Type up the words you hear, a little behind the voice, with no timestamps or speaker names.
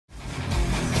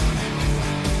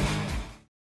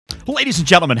Ladies and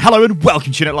gentlemen, hello and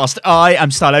welcome to At Last. I am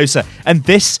Stylosa, and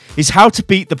this is how to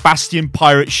beat the Bastion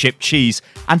Pirate ship cheese,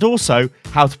 and also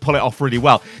how to pull it off really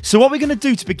well. So what we're going to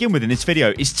do to begin with in this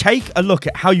video is take a look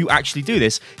at how you actually do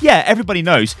this. Yeah, everybody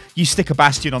knows you stick a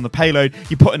Bastion on the payload,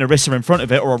 you put an Aurora in front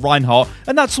of it, or a Reinhardt,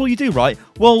 and that's all you do, right?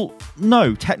 Well,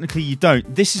 no, technically you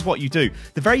don't. This is what you do.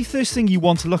 The very first thing you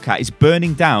want to look at is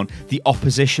burning down the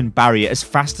opposition barrier as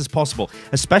fast as possible,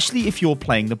 especially if you're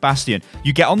playing the Bastion.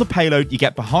 You get on the payload, you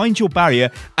get behind your barrier,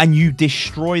 and you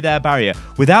destroy their barrier.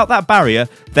 Without that barrier,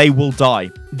 they will die.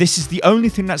 This is the only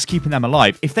thing that's keeping them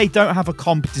alive. If they don't have a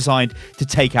comp designed to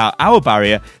take out our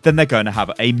barrier, then they're going to have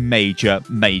a major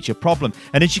problem.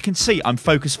 And as you can see, I'm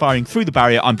focus firing through the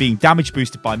barrier. I'm being damage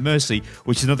boosted by Mercy,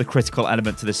 which is another critical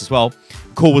element to this as well.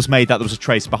 Call was made that there was a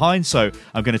tracer behind, so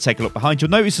I'm going to take a look behind.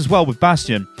 You'll notice as well with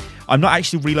Bastion, I'm not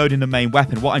actually reloading the main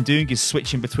weapon. What I'm doing is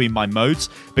switching between my modes,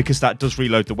 because that does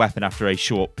reload the weapon after a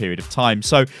short period of time.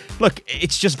 So, look,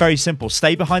 it's just very simple.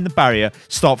 Stay behind the barrier,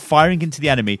 start firing into the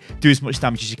enemy, do as much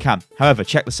damage as you can. However,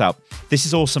 check this out. This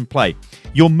is awesome play.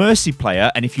 Your Mercy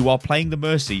player, and if you are playing the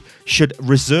Mercy, should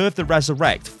reserve the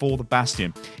Resurrect for the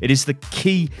Bastion. It is the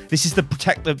key. This is the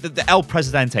protect the El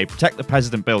Presidente, protect the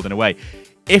President build in a way.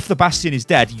 If the Bastion is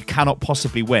dead, you cannot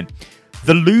possibly win.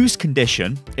 The lose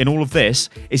condition in all of this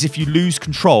is if you lose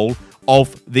control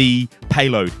of the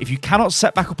payload. If you cannot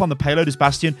set back up on the payload as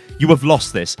Bastion, you have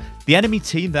lost this. The enemy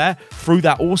team there, through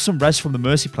that awesome res from the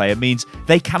Mercy player, means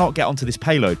they cannot get onto this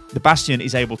payload. The Bastion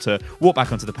is able to walk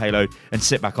back onto the payload and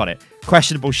sit back on it.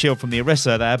 Questionable shield from the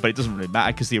Aurora there, but it doesn't really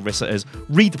matter because the Aurora has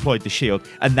redeployed the shield,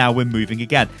 and now we're moving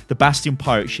again. The Bastion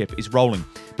Pirate ship is rolling.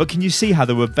 But can you see how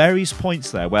there were various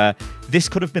points there where this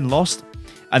could have been lost,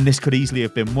 and this could easily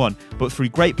have been won, but through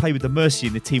great play with the Mercy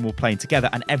and the team all playing together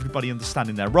and everybody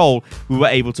understanding their role, we were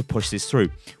able to push this through,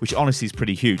 which honestly is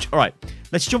pretty huge. All right,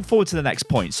 let's jump forward to the next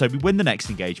point. So we win the next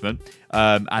engagement,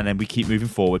 and then we keep moving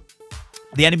forward.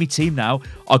 The enemy team now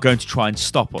are going to try and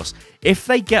stop us. If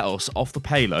they get us off the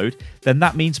payload, then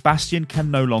that means Bastion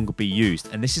can no longer be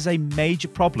used, and this is a major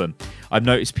problem I've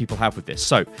noticed people have with this.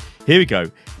 So here we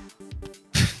go.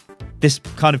 This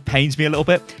kind of pains me a little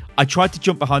bit. I tried to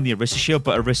jump behind the Aurora shield,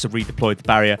 but Aurora redeployed the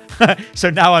barrier. So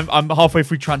now I'm halfway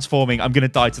through transforming. I'm going to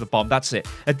die to the bomb. That's it.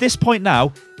 At this point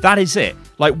now, that is it.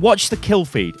 Like, watch the kill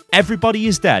feed. Everybody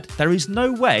is dead. There is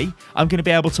no way I'm going to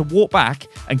be able to walk back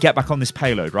and get back on this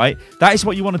payload, right? That is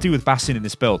what you want to do with Bastion in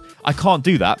this build. I can't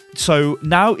do that. So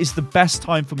now is the best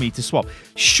time for me to swap.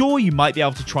 Sure, you might be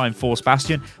able to try and force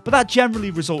Bastion, but that generally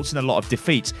results in a lot of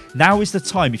defeats. Now is the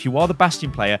time, if you are the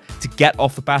Bastion player, to get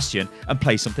off the Bastion and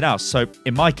play something else. So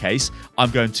in my case,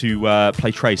 I'm going to play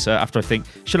Tracer after I think,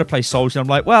 should I play Soldier? And I'm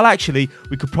like, well, actually,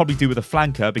 we could probably do with a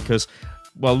flanker because,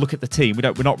 well, look at the team.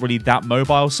 We're not really that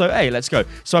mobile, so hey, let's go.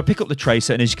 So I pick up the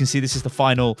Tracer, and as you can see, this is the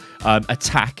final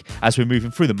attack as we're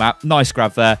moving through the map. Nice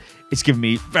grab there. It's giving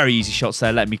me very easy shots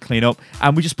there, letting me clean up,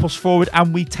 and we just push forward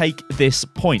and we take this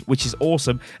point, which is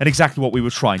awesome and exactly what we were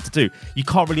trying to do. You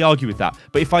can't really argue with that.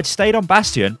 But if I'd stayed on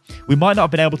Bastion, we might not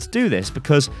have been able to do this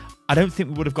because I don't think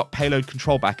we would have got payload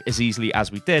control back as easily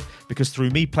as we did, because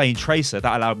through me playing Tracer,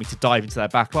 that allowed me to dive into their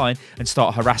back line and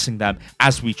start harassing them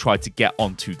as we tried to get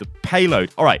onto the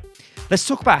payload. All right, let's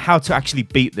talk about how to actually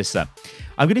beat this then.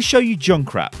 I'm going to show you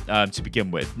Junkrat to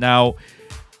begin with. Now,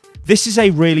 this is a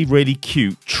really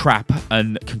cute trap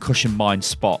and concussion mine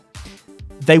spot.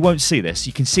 They won't see this.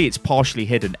 You can see it's partially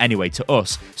hidden anyway to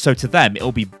us, so to them,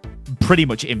 it'll be pretty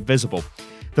much invisible.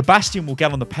 The Bastion will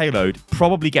get on the payload,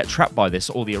 probably get trapped by this,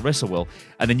 or the Aurora will,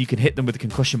 and then you can hit them with a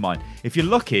concussion mine. If you're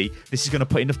lucky, this is going to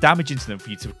put enough damage into them for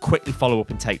you to quickly follow up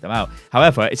and take them out.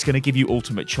 However, it's going to give you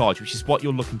ultimate charge, which is what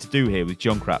you're looking to do here with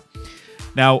Junkrat.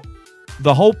 Now,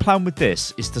 the whole plan with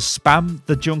this is to spam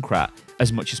the Junkrat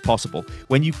as much as possible.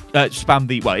 When you spam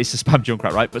the, well, it's to spam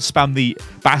Junkrat, right? But spam the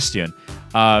Bastion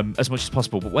as much as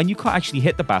possible. But when you can't actually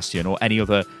hit the Bastion or any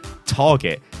other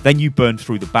target, then you burn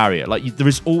through the barrier. Like, there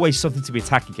is always something to be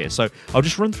attacking here. So I'll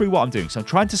just run through what I'm doing. So I'm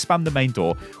trying to spam the main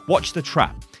door. Watch the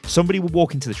trap. Somebody will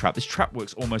walk into the trap. This trap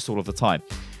works almost all of the time.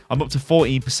 I'm up to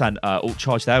 14% ult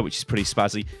charge there, which is pretty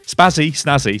snazzy,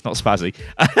 not spazzy.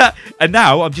 And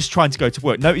now I'm just trying to go to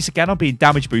work. Notice again, I'm being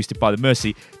damage boosted by the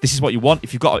Mercy. This is what you want.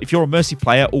 If you're a Mercy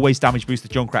player, always damage boost the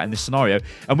Junkrat in this scenario.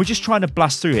 And we're just trying to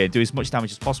blast through here and do as much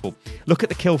damage as possible. Look at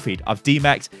the kill feed. I've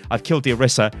demeched, I've killed the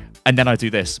Aurora, and then I do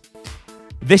this.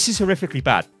 This is horrifically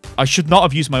bad. I should not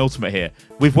have used my ultimate here.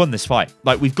 We've won this fight.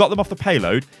 Like, we've got them off the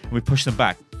payload and we've pushed them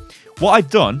back. What I've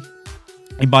done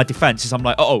in my defense is I'm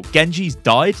like, uh-oh, Genji's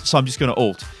died, so I'm just going to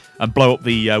ult. and blow up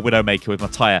the Widowmaker with my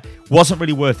tire wasn't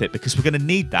really worth it, because we're going to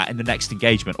need that in the next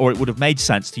engagement, or it would have made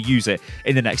sense to use it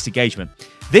in the next engagement.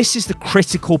 This is the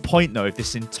critical point, though, of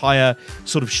this entire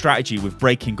sort of strategy with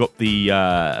breaking up the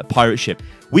pirate ship.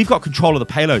 We've got control of the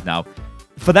payload now.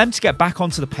 For them to get back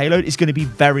onto the payload is going to be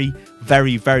very,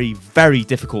 very, very, very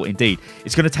difficult indeed.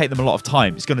 It's going to take them a lot of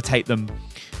time. It's going to take them,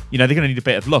 you know, they're going to need a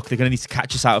bit of luck. They're going to need to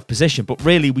catch us out of position. But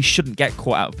really, we shouldn't get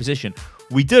caught out of position.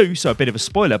 We do, so a bit of a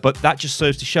spoiler, but that just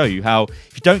serves to show you how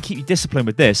if you don't keep your discipline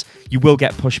with this, you will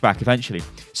get pushed back eventually.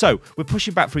 So we're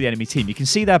pushing back through the enemy team. You can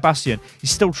see their Bastion.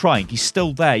 He's still trying. He's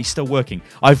still there. He's still working.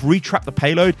 I've retrapped the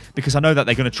payload because I know that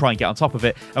they're going to try and get on top of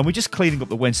it, and we're just cleaning up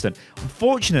the Winston.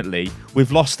 Unfortunately,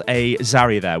 we've lost a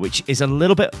Zarya there, which is a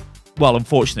little bit, well,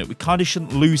 unfortunate. We kind of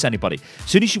shouldn't lose anybody. As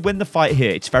soon as you win the fight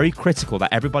here, it's very critical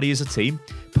that everybody as a team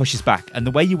pushes back. And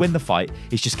the way you win the fight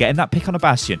is just getting that pick on a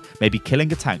Bastion, maybe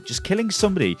killing a tank, just killing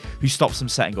somebody who stops them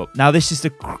setting up. Now, this is the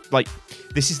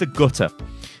gutter.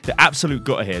 The absolute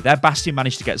gutter here. Their Bastion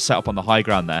managed to get set up on the high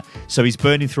ground there, so he's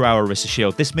burning through our Orisa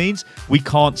shield. This means we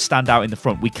can't stand out in the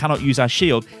front. We cannot use our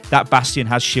shield. That Bastion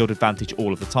has shield advantage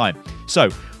all of the time. So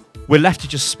we're left to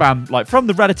just spam, like, from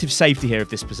the relative safety here of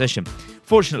this position.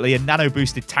 Fortunately, a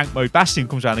nano-boosted tank mode Bastion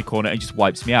comes around the corner and just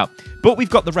wipes me out. But we've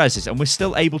got the reses, and we're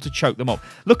still able to choke them up.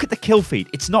 Look at the kill feed.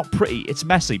 It's not pretty. It's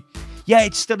messy. Yeah,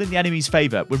 it's still in the enemy's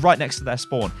favour. We're right next to their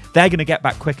spawn. They're going to get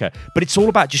back quicker. But it's all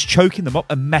about just choking them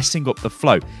up and messing up the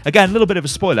flow. Again, a little bit of a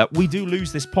spoiler. We do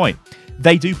lose this point.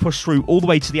 They do push through all the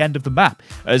way to the end of the map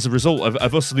as a result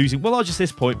of us losing, well, not just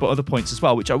this point, but other points as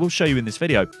well, which I will show you in this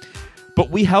video. But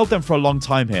we held them for a long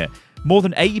time here. More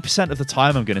than 80% of the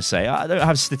time, I'm going to say. I don't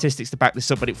have statistics to back this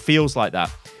up, but it feels like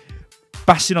that.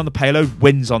 Bastion on the payload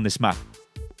wins on this map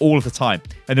all of the time.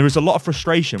 And there is a lot of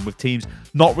frustration with teams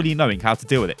not really knowing how to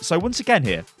deal with it. So once again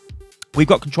here, we've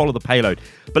got control of the payload.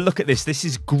 But look at this. This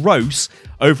is gross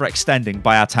overextending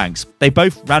by our tanks. They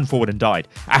both ran forward and died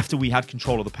after we had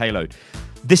control of the payload.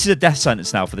 This is a death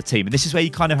sentence now for the team, and this is where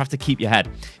you kind of have to keep your head.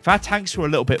 If our tanks were a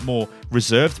little bit more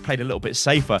reserved, played a little bit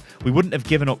safer, we wouldn't have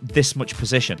given up this much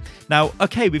position. Now,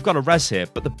 okay, we've got a res here,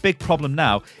 but the big problem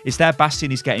now is their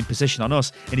Bastion is getting position on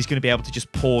us, and he's going to be able to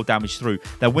just pour damage through.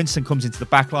 Their Winston comes into the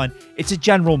backline. It's a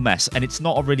general mess, and it's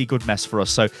not a really good mess for us.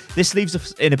 So this leaves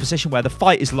us in a position where the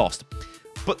fight is lost.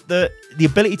 But the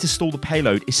ability to stall the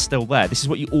payload is still there. This is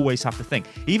what you always have to think.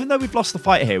 Even though we've lost the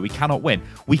fight here, we cannot win.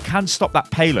 We can stop that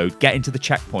payload, get into the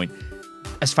checkpoint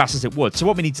as fast as it would. So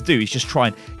what we need to do is just try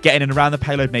and get in and around the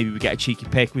payload. Maybe we get a cheeky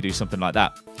pick. We do something like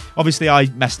that. Obviously, I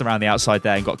messed around the outside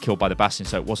there and got killed by the Bastion,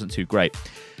 so it wasn't too great.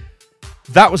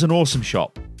 That was an awesome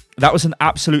shot. That was an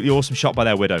absolutely awesome shot by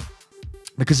their Widow.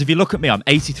 Because if you look at me, I'm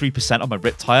 83% on my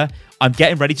rip tire. I'm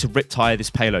getting ready to rip tire this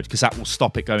payload because that will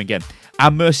stop it going in.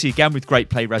 And Mercy, again, with great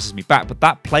play, reses me back. But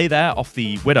that play there off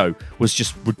the Widow was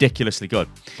just ridiculously good.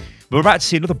 We're about to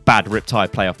see another bad rip tire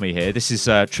play off me here. This is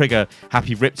Trigger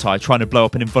Happy Rip Tire trying to blow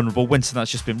up an invulnerable Winston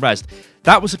that's just been rezzed.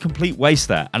 That was a complete waste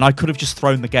there, and I could have just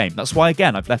thrown the game. That's why,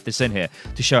 again, I've left this in here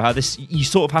to show how this, you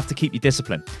sort of have to keep your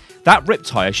discipline. That rip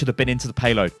tire should have been into the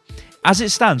payload. As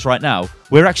it stands right now,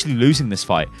 we're actually losing this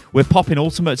fight. We're popping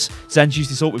ultimates. Zen's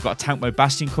used his ult. We've got a tank mode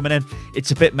Bastion coming in.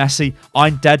 It's a bit messy.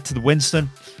 I'm dead to the Winston.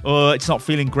 It's not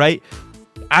feeling great.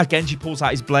 Our Genji pulls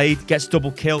out his blade, gets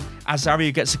double kill. As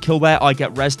Zarya gets a kill there, I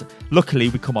get rezzed. Luckily,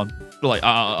 we come on, we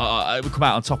come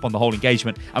out on top on the whole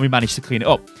engagement, and we manage to clean it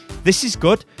up. This is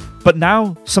good, but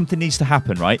now something needs to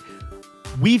happen, right?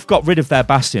 We've got rid of their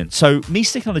Bastion, so me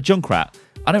sticking on a Junkrat,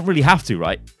 I don't really have to,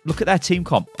 right? Look at their team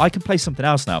comp. I can play something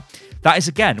else now. That is,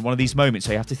 again, one of these moments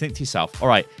where you have to think to yourself, all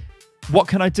right, what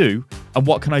can I do, and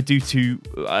what can I do to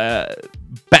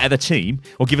better the team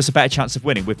or give us a better chance of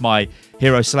winning with my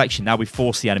hero selection? Now we've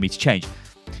forced the enemy to change.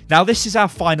 Now, this is our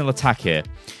final attack here.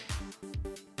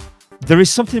 There is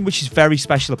something which is very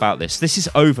special about this. This is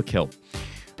overkill.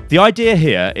 The idea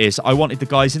here is I wanted the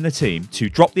guys in the team to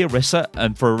drop the Orisa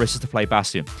and for Orisa to play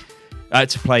Bastion.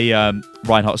 To play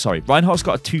Reinhardt, sorry. Reinhardt's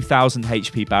got a 2000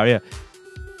 HP barrier.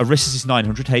 Orisa's is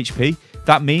 900 HP.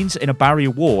 That means in a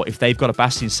barrier war, if they've got a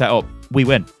Bastion set up, we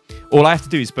win. All I have to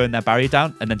do is burn their barrier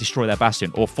down and then destroy their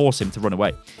Bastion or force him to run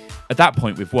away. At that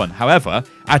point, we've won. However,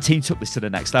 our team took this to the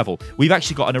next level. We've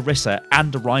actually got an Orisa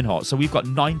and a Reinhardt. So we've got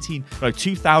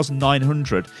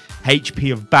 2,900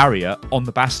 HP of barrier on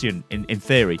the Bastion in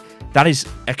theory. That is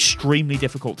extremely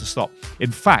difficult to stop.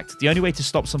 In fact, the only way to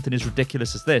stop something as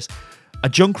ridiculous as this, a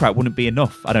Junkrat wouldn't be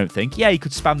enough, I don't think. Yeah, you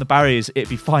could spam the barriers, it'd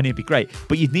be fine, it'd be great.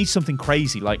 But you'd need something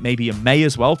crazy, like maybe a May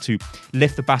as well, to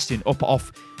lift the Bastion up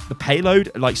off the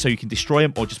payload, like so you can destroy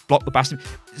him or just block the Bastion.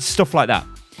 Stuff like that.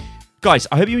 Guys,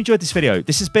 I hope you enjoyed this video.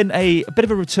 This has been a bit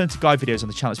of a return to guide videos on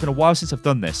the channel. It's been a while since I've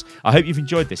done this. I hope you've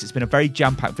enjoyed this. It's been a very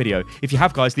jam-packed video. If you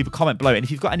have, guys, leave a comment below. And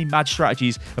if you've got any mad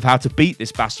strategies of how to beat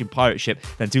this Bastion Pirate ship,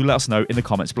 then do let us know in the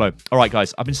comments below. All right,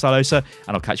 guys, I've been Stylosa,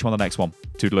 and I'll catch you on the next one.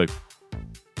 Toodaloo.